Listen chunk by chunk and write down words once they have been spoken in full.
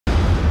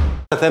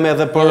them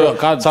edhe për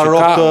ca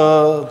rok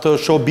të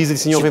showbizit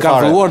si njohin fare.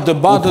 Ka vruar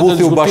debatet dhe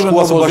diskutimet në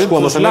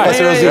opozicion, mos e merr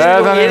seriozisht.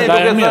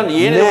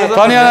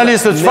 Tani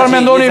analistët, çfarë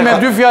mendoni me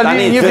dy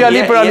fjali, një fjali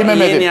për Ali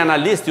Mehmetin? Jeni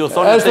analist, ju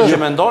thoni se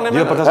që mendoni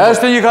me.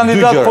 Është një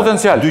kandidat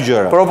potencial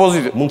për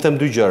opozitë. Mund të them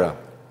dy gjëra.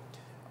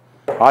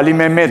 Ali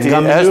Mehmeti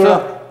është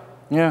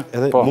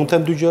mund të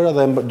them dy gjëra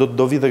dhe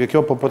do vi dhe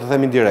kjo, po të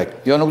them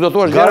indirekt. Jo, nuk do të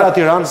thuash gara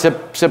Tiranë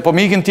se po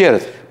më ikin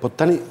tjerët. Po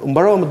tani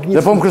mbarova me një.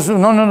 Dhe po më krysu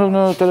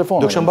në telefon.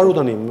 Do kisha mbaruar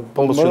tani,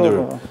 po mos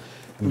shëndyrë.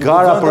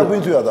 Gara për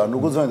bëjnë ty ata,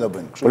 nuk u zënë ta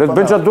bëjnë. Po le të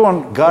bëjnë çfarë duan.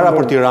 Gara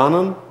për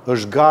Tiranën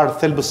është garë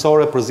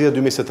thelbësore për zgjedhjet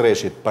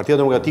 2023-shit. Partia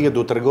Demokratike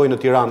duhet të tregojë në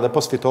Tiranë dhe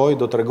pas fitojë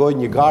do të tregojë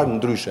një garë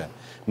ndryshe.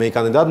 Me një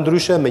kandidat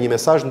ndryshe, me një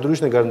mesazh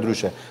ndryshe, një garë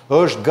ndryshe.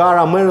 Është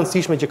gara më e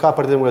rëndësishme që ka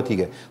Partia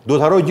Demokratike.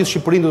 Duhet harrojë gjithë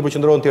Shqipërinë, duhet të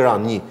përqendrohen në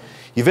Tiranë. Një.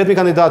 I vetmi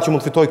kandidat që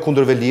mund të fitojë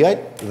kundër Veliajt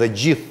dhe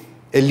gjithë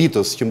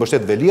elitës që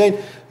mbështet Veliajn,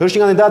 është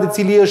një kandidat i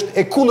cili është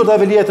e kundërta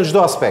e Veliajt në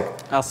çdo aspekt.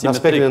 Në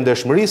aspektin e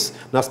ndershmërisë,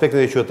 në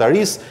aspektin e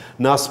qytetarisë,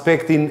 në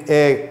aspektin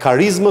e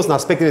karizmës, në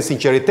aspektin e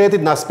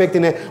sinqeritetit, në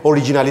aspektin e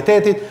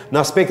originalitetit, në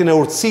aspektin e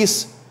urtësisë.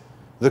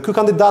 Dhe ky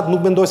kandidat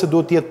nuk mendoj se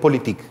duhet të jetë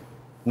politik.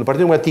 Në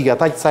Partinë Demokratike,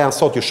 ata që sa janë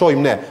sot që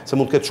shohim ne, se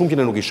mund të ketë shumë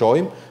që ne nuk i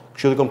shohim,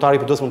 Këshilli Kombëtar i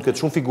PD-s mund të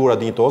ketë shumë figura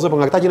dinjitoze, por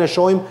nga këta që ne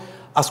shohim,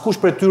 askush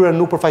prej tyre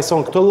nuk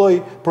përfaqëson këtë lloj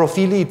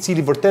profili i cili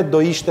vërtet do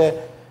ishte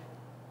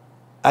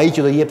ai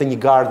që do jepte një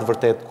gardë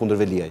vërtet kundër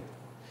Veliajt.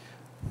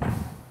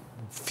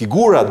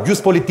 Figurat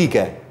gjys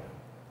politike,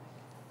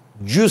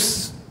 gjys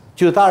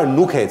qytetarë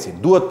nuk hecin.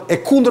 Duhet e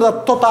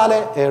kundërta totale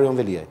e Erion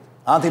Veliajt.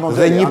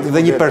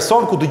 Dhe një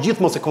person ku të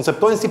gjithë mos e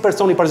konceptojnë si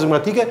person i Partisë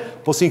Demokratike,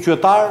 po si një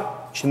qytetar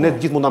që ne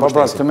të gjithë mund ta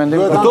mbështesim.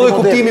 Këtë lloj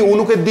kuptimi unë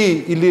nuk e di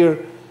Ilir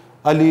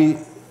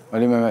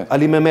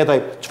Ali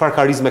Mehmetaj çfarë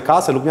karizme ka,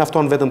 se nuk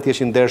mjafton vetëm të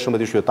jesh i ndershëm me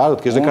të qytetar, do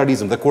të kesh dhe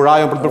karizëm, dhe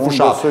kurajon për të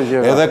përfushat,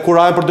 edhe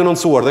kurajon për të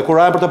denoncuar, dhe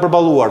kurajon për të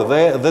përballuar,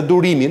 dhe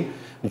durimin,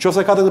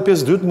 nëse ka të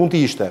pjesë dytë mund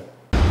të ishte.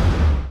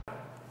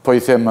 Po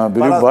i them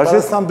Bylluk Bashit.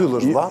 Para s'ka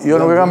mbyllësh, ba? Jo,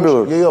 nuk e kam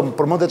mbyllur. Jo,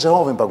 përmendë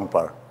Çehovin pak më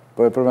parë.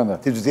 Po e përmendë.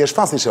 Ti do të jesh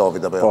fans i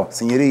Çehovit apo jo?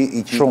 Si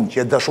njëri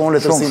që e dashon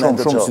letërsinë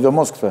e Çehovit. Shumë,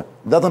 sidomos këtë.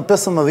 Datën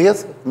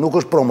 15 nuk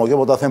është promo, kjo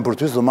po ta them për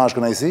ty, do marrësh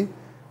kënaqësi.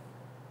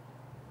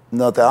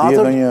 Në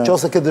teatr,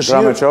 nëse ke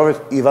dëshirë,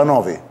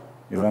 Ivanovi.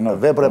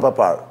 Vepër e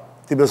papar.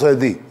 Ti besoj e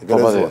di, e ke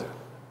lexuar.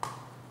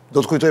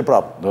 Do të kujtoj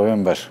prapë. Do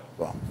vjem bash.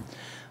 Po.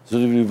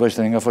 Zoti Bylluk Bashit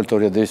tani nga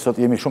foltoria deri sot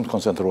jemi shumë të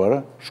koncentruar,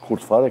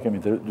 shkurt fare,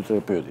 kemi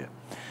 2-3 pyetje.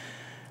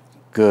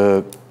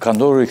 Ka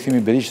ndodhur rikthimi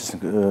i Berishës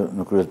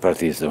në krye të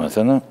partisë,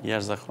 domethënë?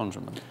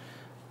 Jashtëzakonshëm.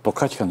 Po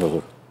kaq ka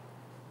ndodhur.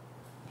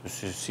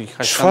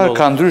 Çfarë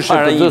ka ndryshe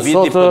PD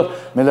sot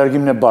me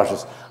largimin e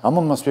Bashës? A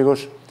mund të më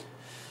shpjegosh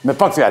me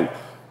pak fjalë?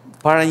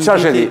 Para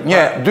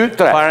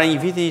një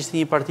viti ishte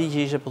një parti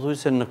që ishte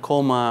pothuajse në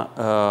koma,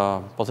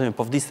 po themi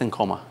po vdiste në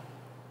koma.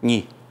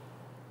 Një.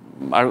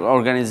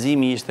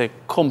 Organizimi ishte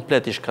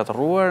komplet i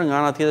shkatërruar, nga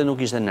ana tjetër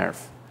nuk ishte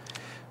nerv.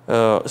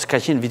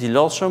 S'ka qenë vit i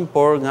lodhshëm,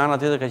 por nga ana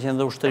tjetër ka qenë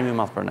dhe ushtrim i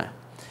madh për ne.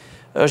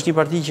 Është një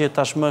parti që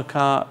tashmë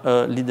ka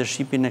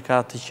leadershipin e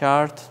ka të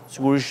qartë,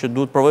 sigurisht që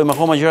duhet provojmë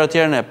akoma gjëra të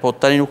tjera ne, po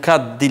tani nuk ka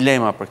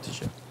dilema për këtë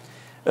gjë.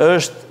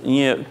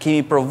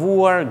 Kemi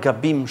provuar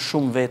gabim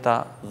shumë veta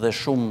dhe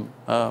shumë,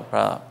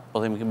 pra, po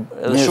themi,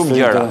 edhe shumë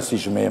gjëra.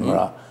 Njerëz të me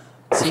emra,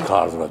 si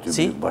ka ardhur aty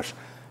Bylluk Bash,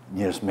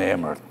 njerëz me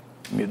emra,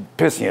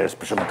 5 njerëz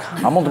për shembull.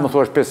 A mund të më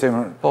thuash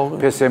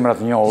 5 emra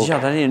të njohur?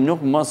 Dgjaj tani,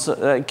 nuk mos,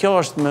 kjo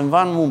është më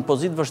van mua në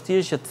pozitë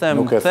vështirë që të them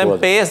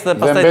 5 dhe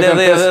pastaj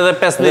edhe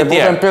 15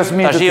 tjerë.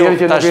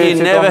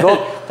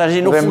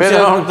 Tash nuk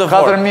funksionon këtë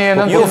formë.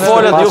 Ju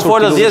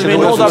folët 10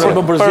 minuta për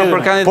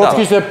kandidat. Po të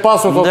kishte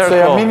pasur thotë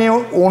Sejamini,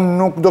 unë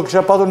nuk do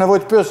kisha patur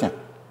nevojë të pyesnja.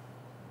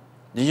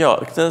 Jo,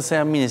 këtë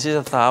Sejamini, si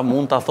që tha,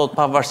 mund të thot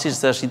pavarësisht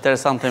se është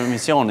interesant e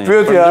emisioni.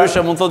 Përndryshe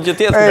mund të thot gjë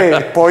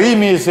tjetër. Po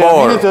imi i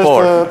Sejaminit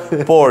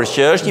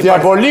është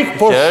diabolik,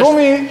 por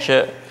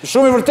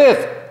shumë i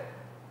vërtet.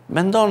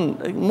 Mendon,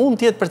 mund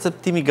tjetë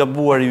perceptimi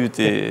gabuar i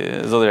yti,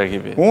 Zoti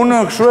Rakipi?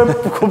 Unë kështu e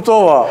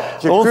kuptova.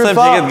 Unë them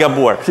që ketë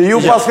gabuar. Që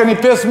ju pas keni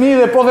 5.000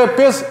 dhe po dhe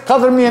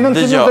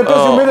 4.995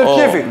 ju mbetët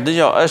qefi.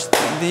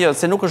 Dëgjoj,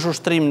 se nuk është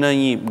ushtrim në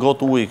një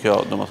gotë ujë kjo,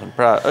 domethënë.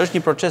 Pra, është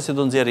një proces që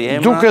do nxjerrë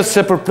emra. Duket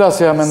se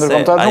përplasja me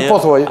ndërkombëtar, nuk po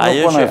thuaj, nuk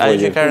po na thuaj. Ajo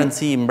që ka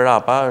rëndësi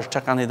mbrapa është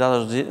çka kandidatë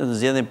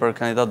zgjedhin për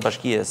kandidat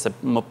bashkie, se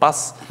më pas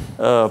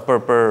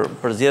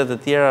për zgjedhjet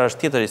e tjera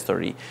është tjetër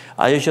histori.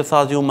 Ajo që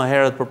thatë ju më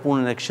herët për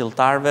punën e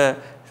këshilltarëve,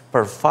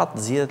 për fat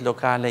zgjedhjet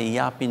lokale i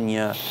japin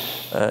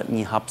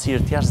një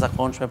hapësirë të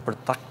jashtëzakonshme për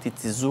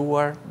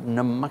takticizuar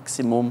në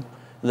maksimum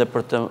dhe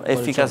për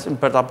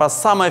ta pas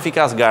sa më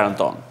efikas garën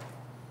tonë.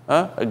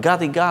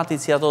 Gati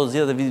si ato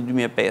zgjedhjet e vitit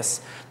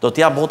 2005. Do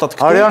t'jap votat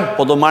këtu,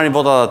 po do marrin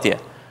votat atje.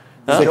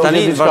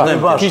 Tani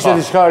vazhdojmë. Kishte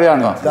diçka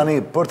Ariani. Tani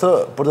për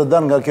të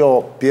dalë nga kjo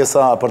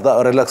pjesa, për ta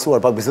relaksuar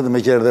pak bisedën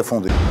me qerët e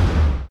fundit.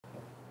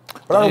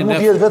 Pra nuk mund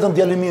të jetë vetëm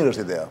djalimir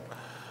është ideja.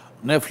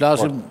 Ne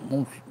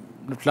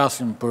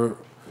flasim për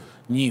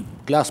një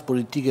klasë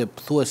politike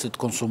pëthuese të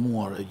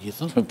konsumuar e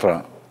gjithën,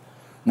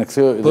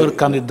 për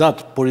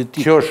kandidat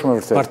politik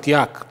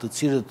partijak të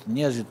cilët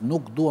njerëzit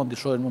nuk duan të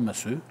shohin më me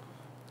sy,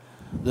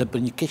 dhe për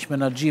një keq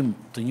menaxhim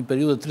të një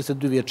periudhe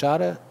 32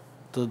 vjeçare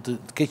të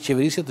keq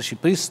qeverisje të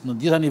Shqipërisë në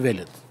gjitha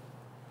nivelet.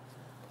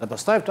 Dhe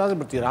pastaj flasim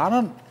për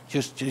Tiranën, që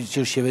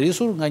është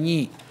qeverisur nga një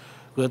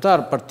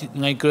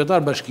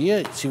kryetar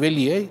bashkie, si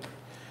Veliajn,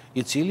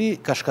 i cili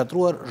ka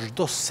shkatruar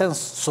çdo sens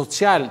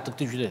social të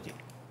këtij qyteti.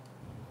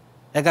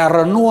 E ka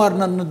rënuar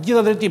në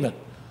gjitha drejtimet.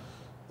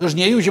 Është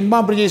njeriu që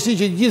mban përgjegjësi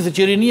që gjithë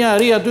qerinia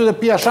ri aty dhe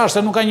pia shash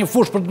se nuk ka një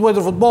fushë për të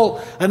luajtur futboll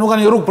e nuk ka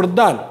një rrugë për të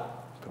dalë.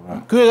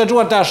 Ky e ka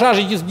xhuar te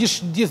ashashi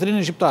gjithë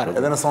rinin shqiptare.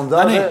 Edhe në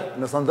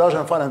sondazhe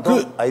në falen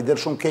tonë, ai del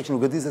shumë keq,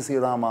 nuk e di se si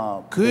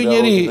Rama. Ky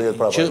njeri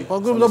që po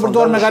do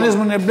përdor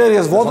mekanizmin e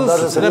blerjes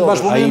votës dhe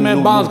bashkëpunim me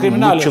bandat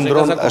kriminale.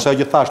 Është ajo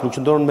që thash, nuk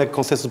qëndron me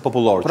konsensus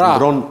popullor,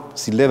 qëndron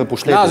si leve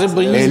pushtetit. Flasim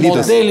për një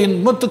modelin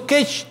më të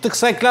keq të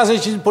kësaj klase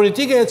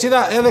politike, e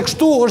cila edhe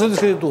kështu është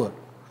diskredituar.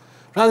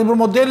 Flasim për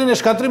modelin e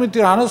shkatrimit të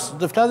Tiranës,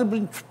 dhe flasim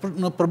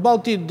në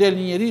përballë ti del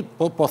një njeri,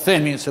 po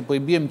themi se po i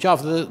biem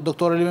qafë dhe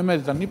doktor Ylli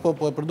Rakipi tani, po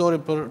e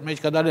përdorim për me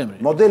që ka dalë emri.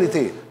 Modeli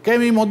ti.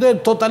 Kemi një model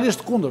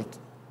totalisht kundërt.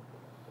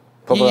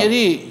 Një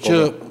njeri që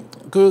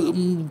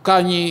ka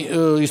një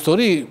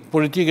histori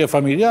politike e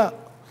familja,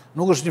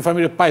 nuk është një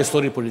familje pa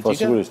histori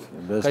politike,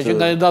 ka qenë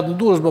kandidat në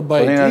Durrës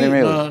babai i tij,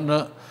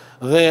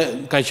 dhe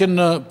ka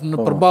qenë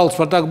në përballë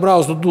Spartak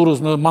Braus në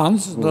Durrës në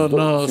Manz,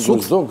 në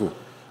Suks.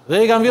 Dhe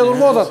i kanë vjedhur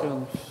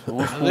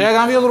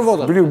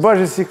votat. Bili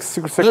Bashkë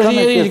sikur se është një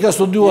njeri që ka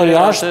studiuar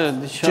jashtë,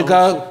 që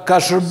ka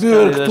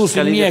shërbyer këtu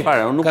si mjek,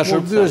 ka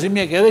shërbyer si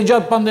mjek, edhe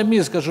gjatë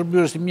pandemisë ka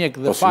shërbyer si mjek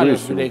dhe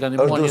falës bile i kanë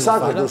ndihmuar.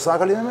 Është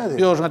Dursaka Limeti.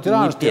 Jo, është nga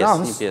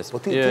Tiranës.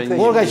 Por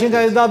ka qenë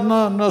kandidat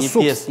në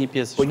Suks.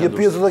 Po një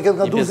pjesë do të ketë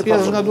nga Durrës. Një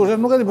pjesë është nga Durrës,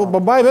 nuk e di, po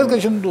babai vetë ka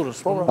qenë në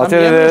Durrës.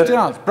 Atëherë në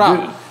Tiranë. Pra,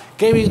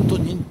 kemi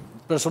një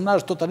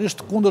personazh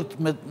totalisht kundërt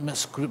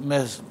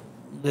me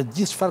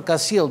gjithë çfarë ka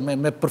sjell,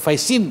 me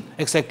përfaqësinë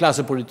e kësaj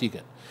klase politike,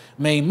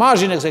 me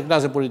imazhin e kësaj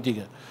klase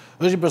politike.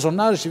 Është një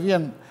personazh që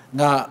vjen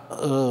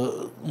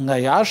nga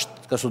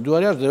jashtë, ka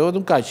studiuar jashtë, dhe jo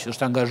vetëm kaq,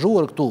 është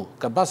angazhuar këtu,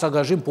 ka pas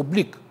angazhim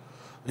publik,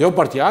 jo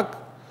partijak,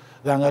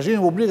 dhe angazhimi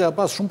publik ka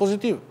pas shumë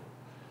pozitiv.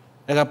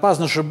 E ka pas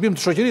në shërbim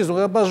të shoqërisë,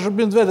 nuk ka pas në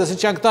shërbim të vetes,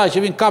 siç janë këta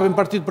që vinë kapin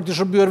partitë për të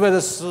shërbyer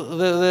vetes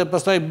dhe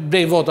pastaj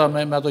blejnë vota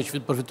me ato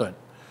që përfitojnë.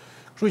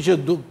 Kështu që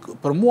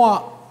për mua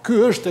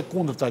ky është e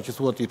kundërta që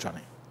thua ti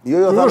Çani.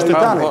 Jo, tani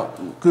tani.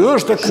 Ky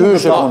është e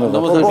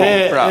kundërta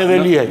e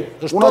Veliajn.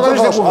 Është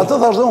totalisht e kundërta. Atë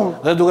thash unë.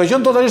 Dhe duke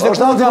qenë totalisht e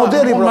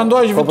kundërta, unë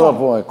mendoj që fiton.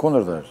 Po, e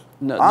kundërta është.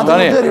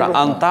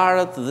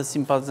 Antarët dhe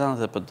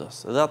simpatizantët e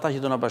PD-s, dhe ata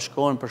që do na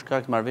bashkohen për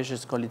shkak të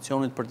marrëveshjes së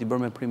koalicionit për t'i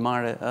bërë me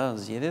primare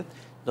zgjedhjet,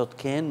 do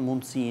të kenë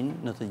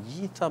mundësinë në të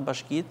gjitha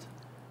bashkitë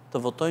të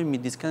votojnë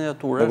midis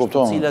kandidaturësh,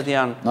 të cilat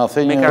janë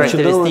me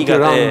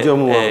karakteristikat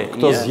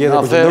këto zgjedhje,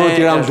 për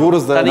Tiranë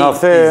Durrës dhe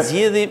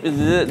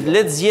le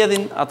të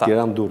zgjedhin ata.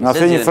 Na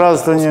the një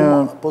frazë të një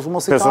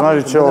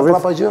personazhi Çehovit.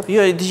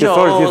 Jo, i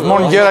thotë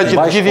gjithmonë gjëra që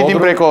të gjithë ditin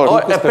prej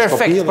kohës.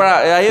 Perfekt. Pra,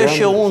 ajo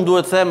që unë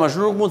duhet të them është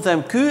nuk mund të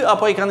them ky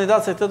apo i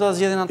kandidat se këtë do ta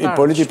zgjedhin ata.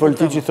 I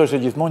politiçi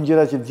thoshte gjithmonë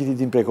gjëra që të gjithë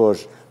ditin prej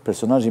kohës.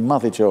 Personazhi i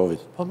madh i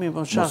Çehovit. Po mirë,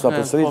 po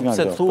çfarë?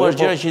 Se thuash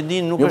gjëra që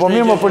din nuk është. Jo, po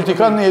mirë,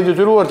 politikanë e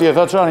detyruar ti e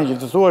tha Çani që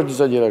të thuash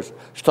disa gjëra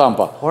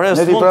shtampa.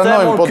 Ne ti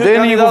pranojmë, po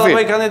deni një kufi.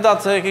 Po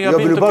kandidat se ke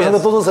gabim të pjesë. Jo,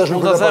 thotë se është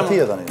nuk ka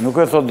partia tani. Nuk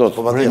e thot dot.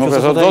 Nuk e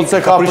thot dot se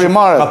ka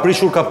primare.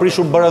 Ka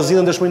prishur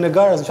barazinë dëshminë e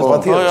garës, që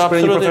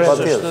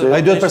patjetër.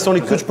 Ai duhet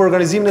personi kyç për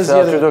organizimin e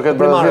zgjedhjeve.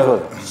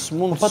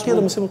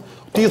 Patjetër, më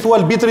ti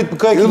thua arbitrit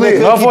kë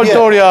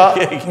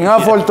nga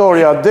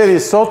foltoria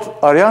deri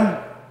sot Arjan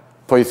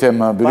po i them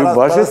Bili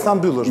Bashkës. Para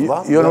mbyllësh,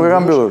 va? Jo, nuk e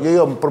kam mbyllur.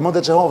 Jo,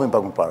 përmendë Çehovin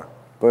pak më parë.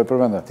 Po e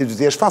përmendë. Ti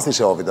je fan si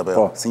Çehovit apo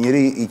jo? Si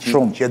njëri i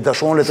që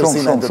dashon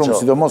letërsinë e Çehovit. Shumë,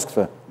 sidomos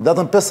këtë.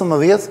 Datën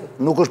 15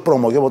 nuk është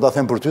promo, kjo po ta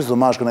them për ty, do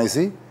marrësh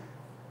kënaqësi.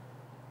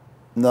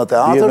 Në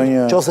teatr,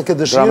 nëse ke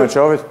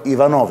dëshirë,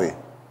 Ivanovi.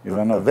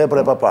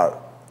 Vepër e papar.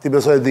 Ti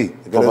besoj e di,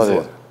 e ke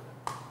lexuar.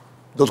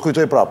 Do të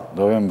kujtoj prapë.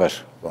 Do vjem bash.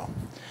 Po.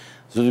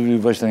 Zoti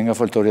Bili Bashkë nga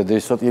foltoria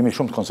deri sot jemi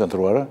shumë të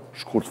koncentruar,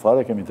 shkurt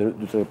fare, kemi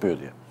 2-3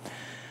 pyetje.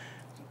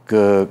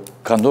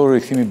 Ka ndodhur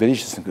rikthimi i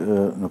Berishës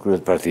në krye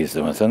të partisë,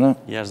 domethënë?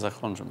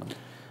 Jashtëzakonshëm.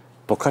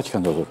 Po kaq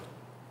ka ndodhur.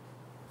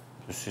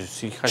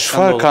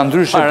 Çfarë ka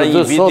ndryshe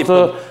PD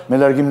sot me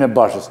largimin e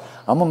Bashës?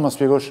 A mund të më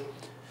shpjegosh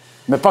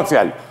me pak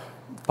fjalë?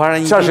 Para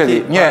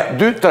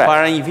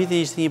një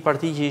viti ishte një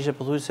parti që ishte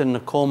pothuajse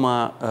në koma,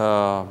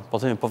 po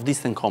themi, po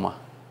vdiste në koma.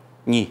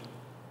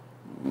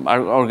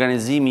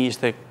 Organizimi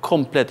ishte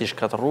komplet i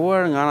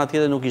shkatërruar, nga ana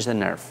tjetër nuk ishte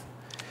nerv.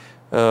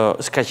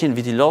 S'ka qenë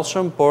vit i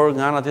lodhshëm, por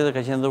nga ana tjetër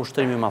ka qenë dhe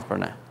ushtrim i madh për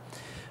ne.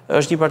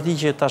 Është një parti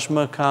që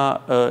tashmë ka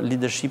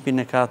leadershipin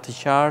e ka të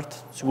qartë,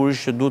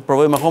 sigurisht që duhet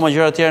provojmë akoma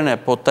gjëra të tjera ne,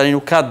 po tani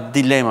nuk ka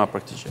dilema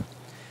për këtë gjë.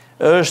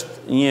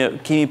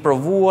 Kemi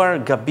provuar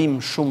gabim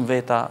shumë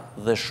veta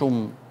dhe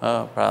shumë,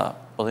 pra,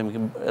 po themi,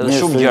 edhe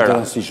shumë gjëra.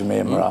 Si që me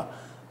emra,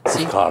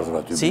 si ka ardhur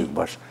aty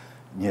bashkë,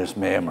 njerëz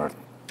me emra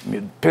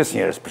 5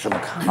 njerëz, për shumë.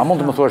 A mund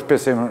të më thuash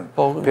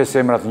 5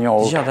 emra të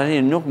njohur? Gjatë, tani,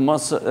 nuk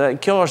mos...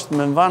 Kjo është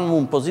me mbanë mu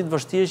në pozitë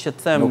vështirë që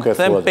të them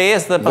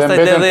 5 dhe pastaj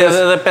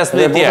dhe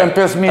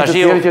 5.000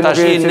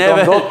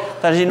 tjerë.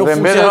 Tashi nuk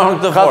funksionon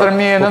këtë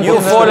formë. Ju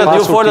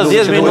folët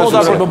 10 minuta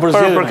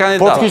për kandidat.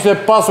 Po të kishte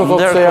pasur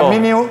të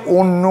Sejamini,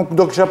 unë nuk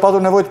do kisha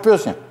patur nevojë të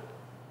pyesnje.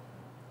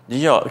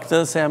 Jo,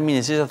 këtë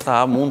Sejamini, si që tha,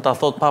 mund të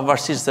thot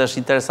pavarësisht se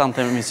është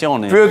interesante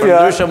emisioni. Për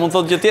ndryshe mund të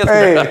thot gjë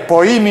tjetër. Po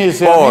imi i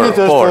Sejaminit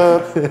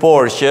është...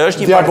 Por, që është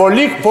një...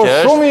 Diabolik, por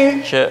shumë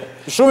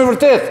i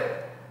vërtet.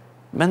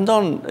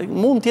 Mendon,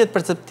 mund tjetë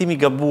perceptimi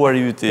gabuar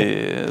yti,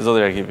 Zoti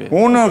Rakipi?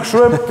 Unë kështu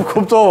e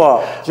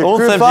kuptova.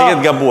 Unë them që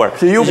ketë gabuar.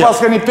 Që ju pas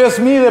keni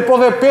 5.000 dhe po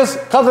dhe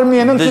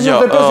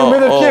 4.995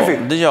 metë qefi.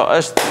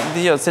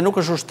 Dëgjo, se nuk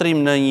është ushtrim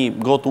në një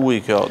gotë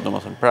ujë kjo,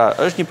 domethënë. Pra,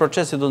 është një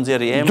proces që do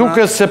nxjerrë emra.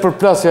 Duket se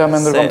përplasja me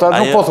ndërkombëtar,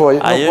 nuk po thuaj,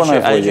 nuk po na e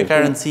thuaj. Ajo që ka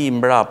rëndësi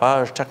mbrapa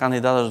është çka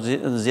kandidatë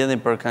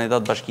zgjedhin për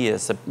kandidat bashkie,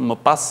 se më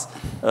pas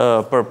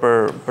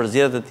për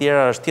zgjedhjet e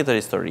tjera është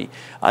tjetër histori.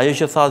 Ajo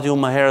që thatë ju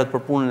më herët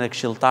për punën e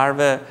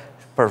këshilltarëve,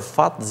 për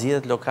fat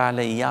zgjedhjet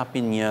lokale i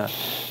japin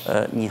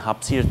një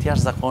hapësirë të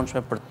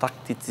jashtëzakonshme për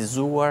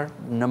takticizuar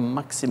në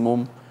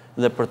maksimum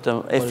dhe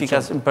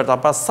për ta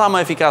pas sa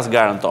më efikas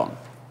garën tonë.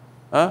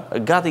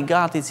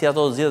 Gati si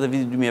ato zgjedhjet e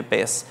vitit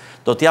 2005.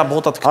 Do t'jap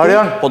votat këtu,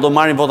 po do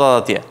marrin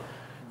votat atje.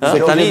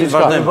 Tani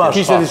vazhdojmë.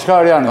 Kishte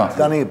diçka Ariani.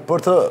 Tani për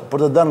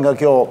të dalë nga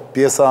kjo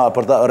pjesa,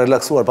 për të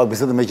relaksuar pak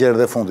bisedën me qerë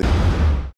dhe fundit.